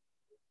permitted.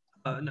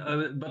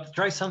 But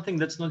try something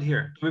that's not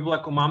here. To by bylo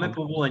jako máme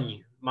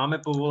povolení. Máme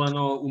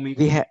povoleno umýt.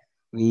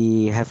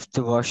 We have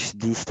to wash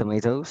these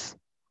tomatoes.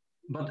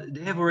 But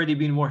they have already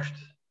been washed.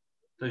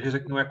 Takže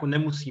řeknu jako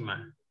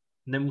nemusíme.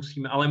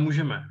 Nemusíme, ale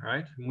můžeme,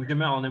 right?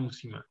 Můžeme, ale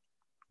nemusíme.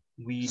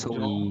 We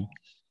don't. We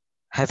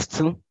have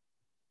to.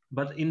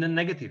 But in the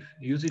negative.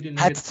 Use it in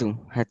negative.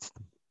 Had to.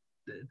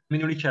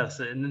 Minulý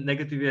čas.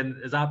 Negativ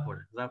je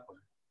zápor.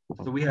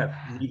 So we have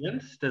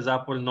needn't, to je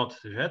zápor not,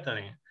 že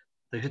tady.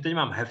 Takže teď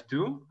mám have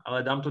to,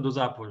 ale dám to do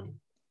záporu.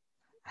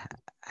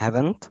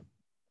 Haven't.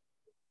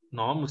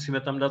 No,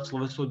 musíme tam dát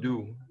sloveso do.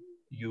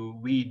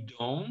 We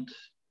don't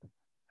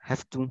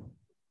have to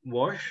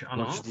wash,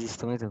 ano. Wash these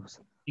tomatoes.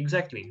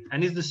 Exactly,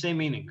 and it's the same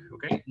meaning,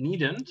 okay?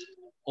 Needn't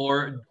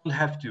or don't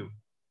have to.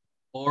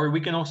 Or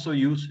we can also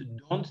use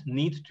don't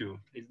need to.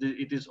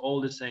 It is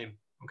all the same,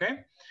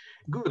 okay?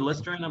 Good,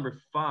 let's try number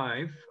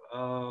 5.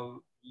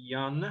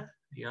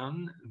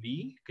 Jan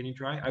V, can you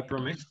try? I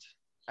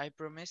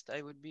promised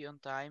I would be on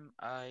time.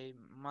 I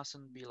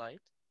mustn't be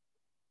late.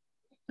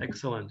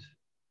 Excellent.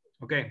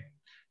 Okay.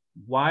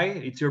 Why?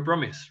 It's your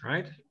promise,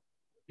 right?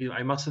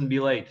 I mustn't be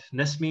late.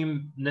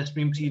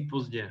 Nesmím přijít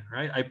pozdě,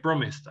 right? I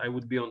promised I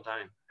would be on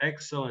time.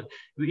 Excellent.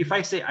 If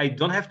I say I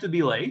don't have to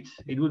be late,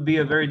 it would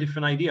be a very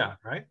different idea,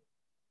 right?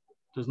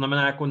 To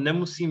znamená jako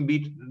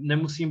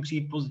nemusím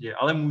přijít pozdě,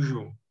 ale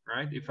můžu,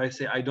 right? If I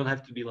say I don't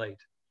have to be late.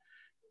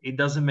 It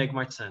doesn't make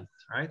much sense,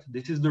 right?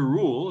 This is the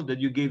rule that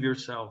you gave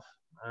yourself.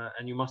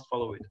 And you must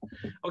follow it.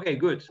 Okay,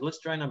 good. Let's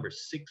try number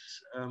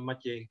 6.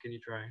 Matěj, can you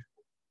try?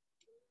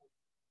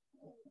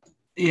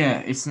 Yeah,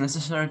 it's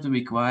necessary to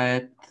be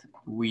quiet.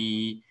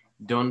 We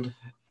don't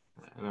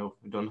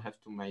have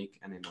to make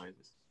any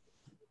noises.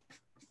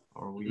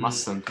 Or we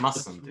mustn't.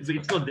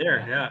 It's not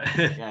there, yeah.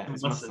 Yeah,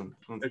 it's mustn't.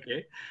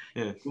 Okay.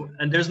 Yeah.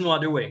 And there's no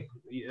other way,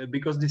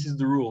 because this is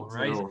the rule,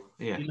 right?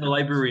 Yeah. In the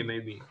library,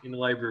 maybe. In the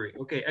library.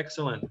 Okay,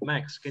 excellent.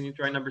 Max, can you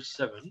try number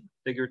 7?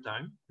 Take your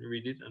time.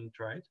 Read it and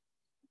try it.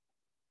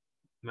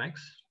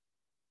 Max?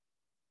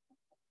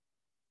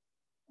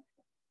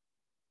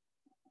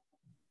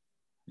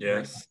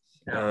 Yes.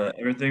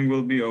 Everything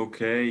will be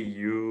okay.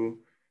 You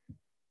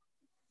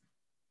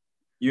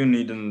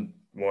needn't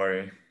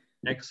worry.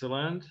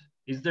 Excellent.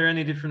 Is there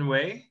any different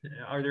way?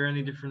 Are there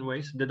any different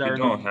ways that you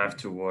don't have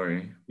to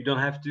worry? You don't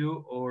have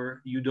to,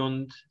 or you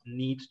don't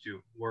need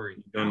to worry.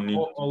 You don't need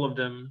all of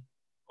them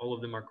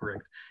are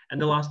correct.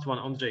 And the last one,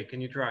 Andrzej, can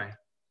you try?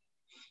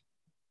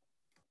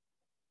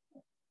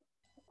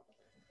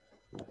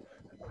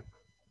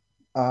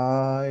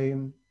 I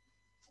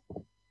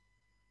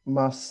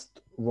must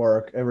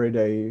work every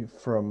day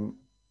from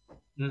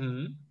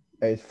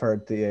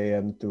 8:30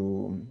 a.m.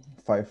 to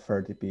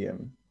 5:30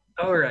 p.m.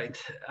 All right,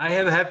 I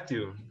have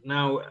to.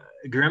 Now,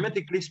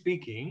 grammatically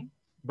speaking,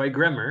 by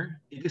grammar,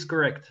 it is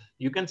correct.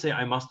 You can say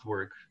I must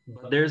work,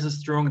 but there's a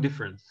strong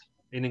difference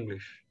in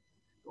English.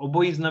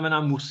 Obojí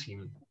znamená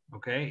musím,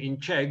 okay? In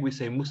Czech, we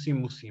say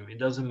musím. It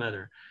doesn't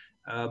matter.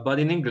 But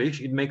in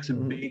English, it makes a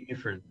big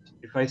difference.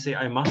 If I say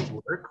I must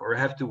work or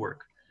have to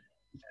work.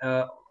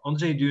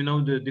 Andrzej, do you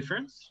know the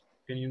difference?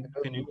 Can you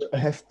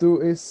Have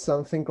to is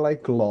something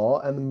like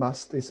law and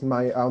must is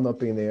my own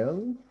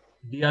opinion.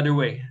 The other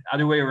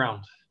way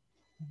around.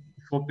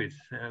 Opit,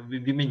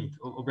 vyměnit,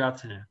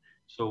 obráceně.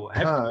 So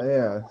have to.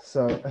 Yeah.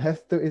 So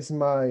have to is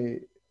my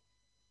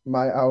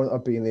own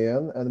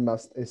opinion and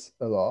must is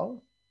a law,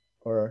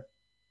 or?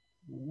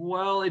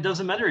 Well, it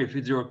doesn't matter if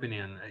it's your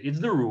opinion. It's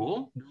the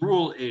rule. The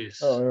rule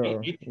is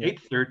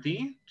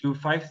 8:30 to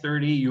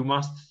 5:30. You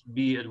must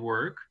be at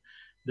work.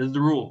 That's the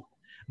rule.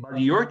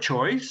 But your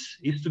choice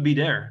is to be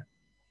there.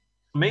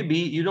 Maybe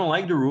you don't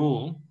like the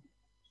rule,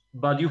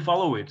 but you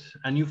follow it,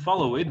 and you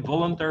follow it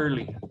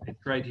voluntarily.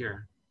 It's right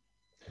here.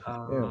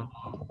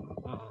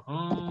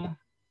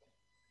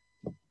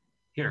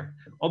 Here,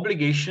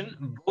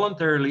 obligation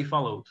voluntarily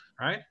followed,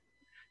 right?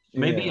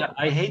 Maybe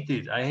I hate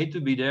it. I hate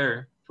to be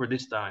there for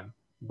this time,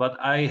 but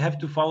I have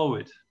to follow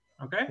it.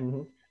 Okay.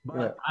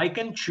 But I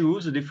can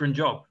choose a different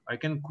job. I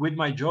can quit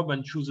my job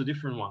and choose a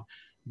different one.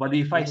 But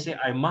if I say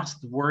I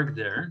must work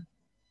there,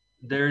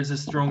 there is a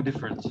strong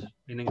difference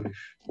in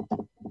English.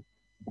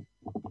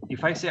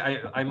 If I say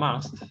I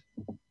must,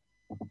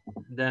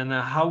 then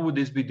how would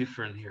this be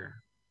different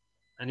here?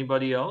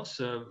 Anybody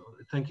else?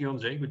 Thank you,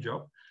 Andrzej. Good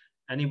job.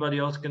 Anybody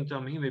else can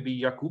tell me? Maybe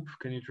Jakub,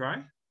 can you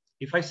try?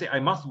 If I say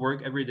I must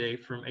work every day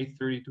from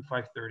 8:30 to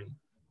 5:30,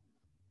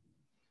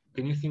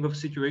 can you think of a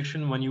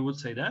situation when you would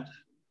say that?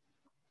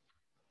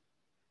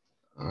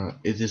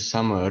 It is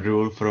some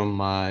rule from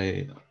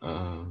my...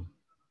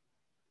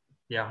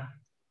 Yeah,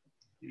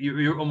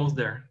 you're almost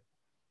there.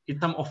 It's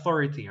some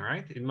authority,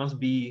 right? It must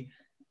be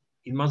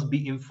It must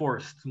be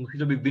enforced. Musí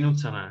to být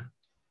vynucené.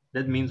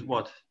 That means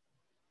what?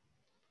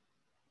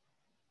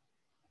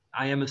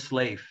 I am a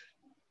slave,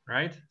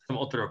 right? Jsem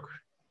otrok.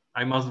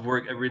 I must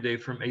work every day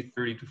from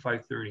 8:30 to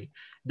 5:30.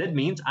 That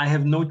means I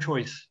have no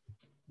choice.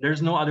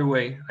 There's no other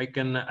way I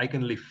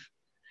can live.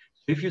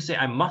 So if you say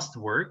I must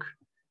work,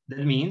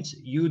 that means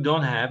you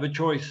don't have a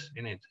choice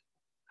in it.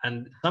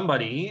 And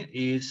somebody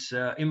is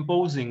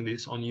imposing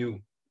this on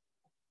you.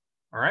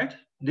 All right?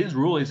 This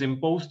rule is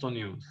imposed on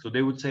you. So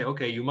they would say,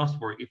 okay, you must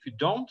work. If you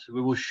don't,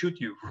 we will shoot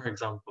you, for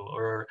example,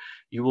 or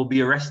you will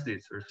be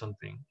arrested or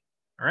something.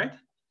 All right?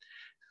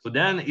 So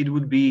then it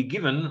would be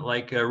given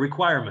like a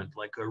requirement,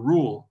 like a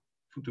rule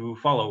to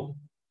follow.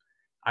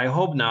 I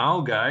hope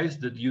now, guys,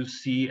 that you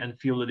see and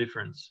feel the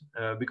difference,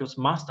 because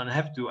must and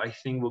have to, I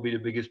think, will be the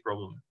biggest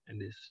problem in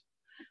this.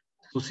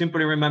 So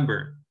simply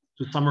remember,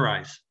 to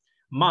summarize,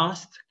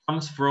 must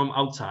comes from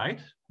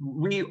outside.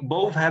 We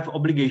both have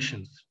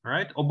obligations,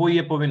 right? Obojí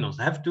je povinnost,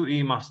 have to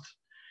i must.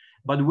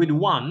 But with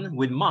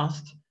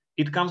must,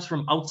 it comes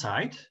from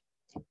outside.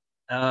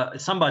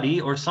 Somebody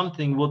or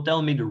something will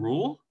tell me the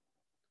rule,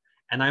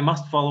 and I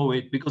must follow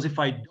it, because if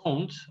I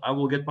don't, I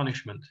will get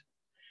punishment.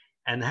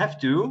 And have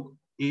to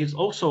is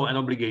also an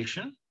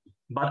obligation,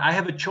 but I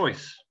have a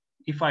choice.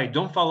 If I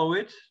don't follow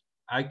it,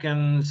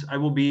 I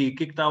will be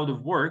kicked out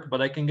of work,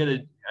 but I can get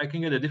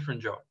a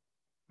different job.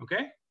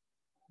 Okay?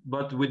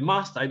 But with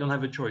must, I don't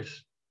have a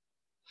choice.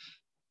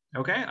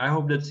 Okay? I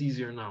hope that's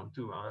easier now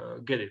to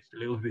get it a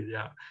little bit.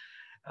 Yeah.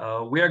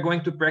 We are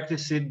going to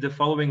practice it the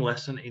following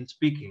lesson in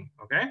speaking.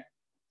 Okay?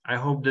 I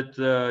hope that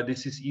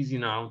this is easy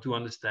now to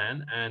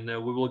understand, and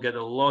we will get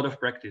a lot of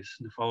practice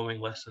the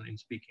following lesson in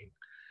speaking.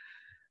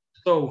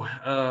 So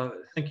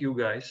thank you,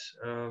 guys.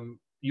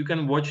 You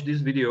can watch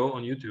this video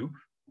on YouTube.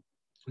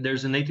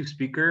 There's a native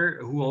speaker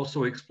who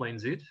also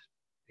explains it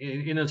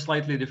in a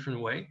slightly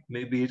different way.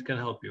 Maybe it can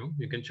help you.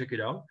 You can check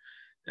it out.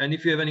 And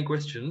if you have any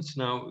questions,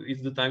 now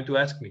is the time to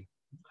ask me.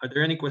 Are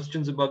there any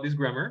questions about this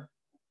grammar?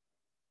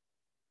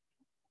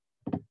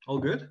 All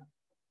good?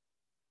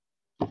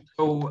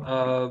 So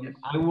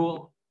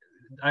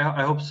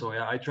I hope so.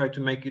 Yeah, I try to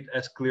make it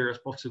as clear as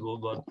possible,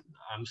 but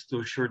I'm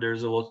still sure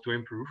there's a lot to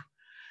improve.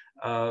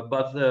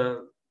 But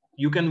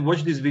you can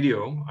watch this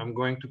video. I'm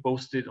going to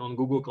post it on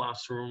Google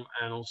Classroom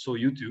and also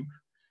YouTube.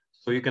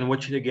 So you can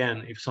watch it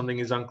again if something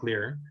is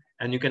unclear,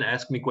 and you can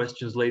ask me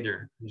questions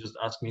later. Just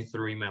ask me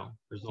through email.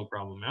 There's no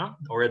problem, yeah?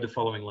 Or at the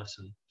following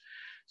lesson.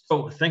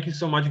 So thank you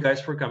so much,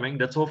 guys, for coming.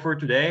 That's all for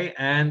today.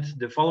 And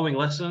the following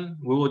lesson,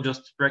 we will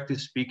just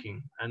practice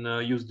speaking and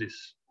use this.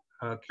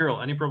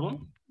 Kirill, any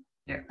problem?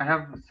 Yeah, I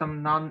have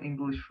some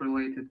non-English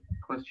related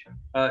question.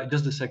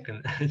 Just a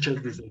second.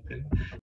 Just a second.